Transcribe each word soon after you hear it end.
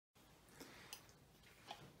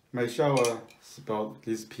my shower spout,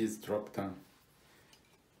 this piece dropped down.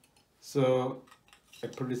 So I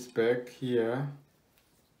put this back here,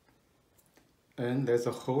 and there's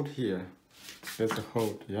a hole here. There's a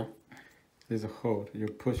hole, yeah? There's a hole. You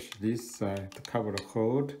push this side to cover the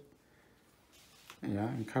hole. Yeah,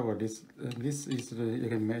 and cover this. This is you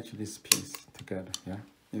can match this piece together, yeah?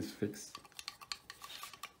 It's fixed.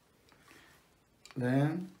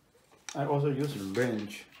 Then I also use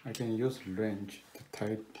wrench. I can use wrench to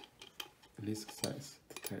tighten this size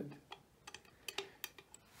to tighten.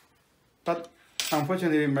 But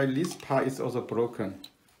unfortunately, this part is also broken.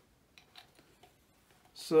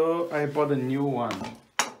 So I bought a new one.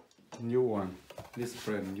 This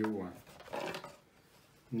brand, new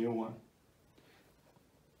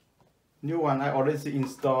one I already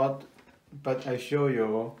installed, but I show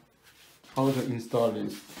you how to install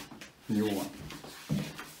this new one.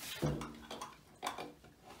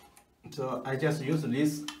 So I just use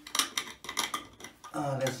this.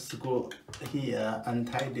 Let's screw here,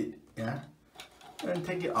 untie it, yeah, and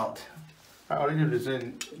take it out. I already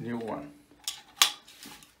designed new one.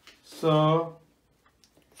 So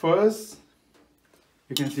first,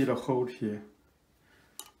 you can see the hole here.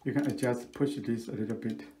 You can adjust, push this a little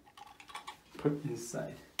bit, put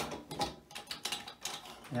inside.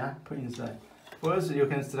 Yeah, put inside. First, you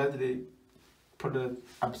can slightly put it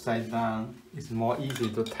upside down. It's more easy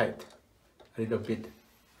to tighten a little bit.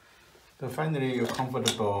 So finally, you're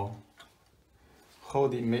comfortable.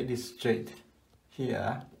 Hold it, make it straight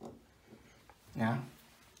here. Yeah,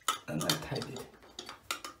 and I tighten it.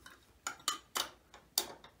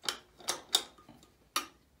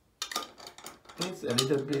 It's a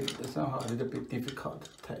little bit, somehow a little bit difficult to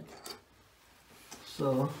tighten.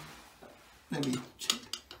 So let me check.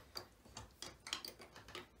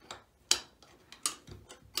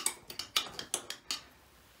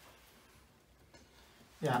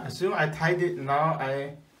 Yeah, as soon as I tied it, now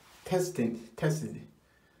I test it.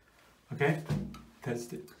 Okay,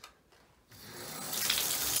 test it.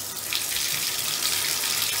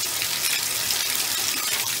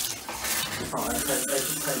 Oh, I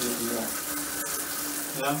just tied it here.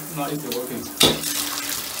 Yeah, now it's working.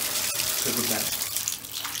 Take it back.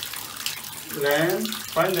 Then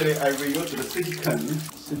finally I will use the silicone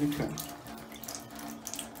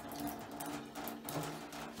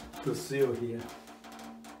to seal here.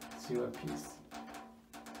 Seal a piece.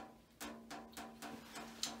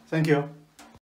 Thank you.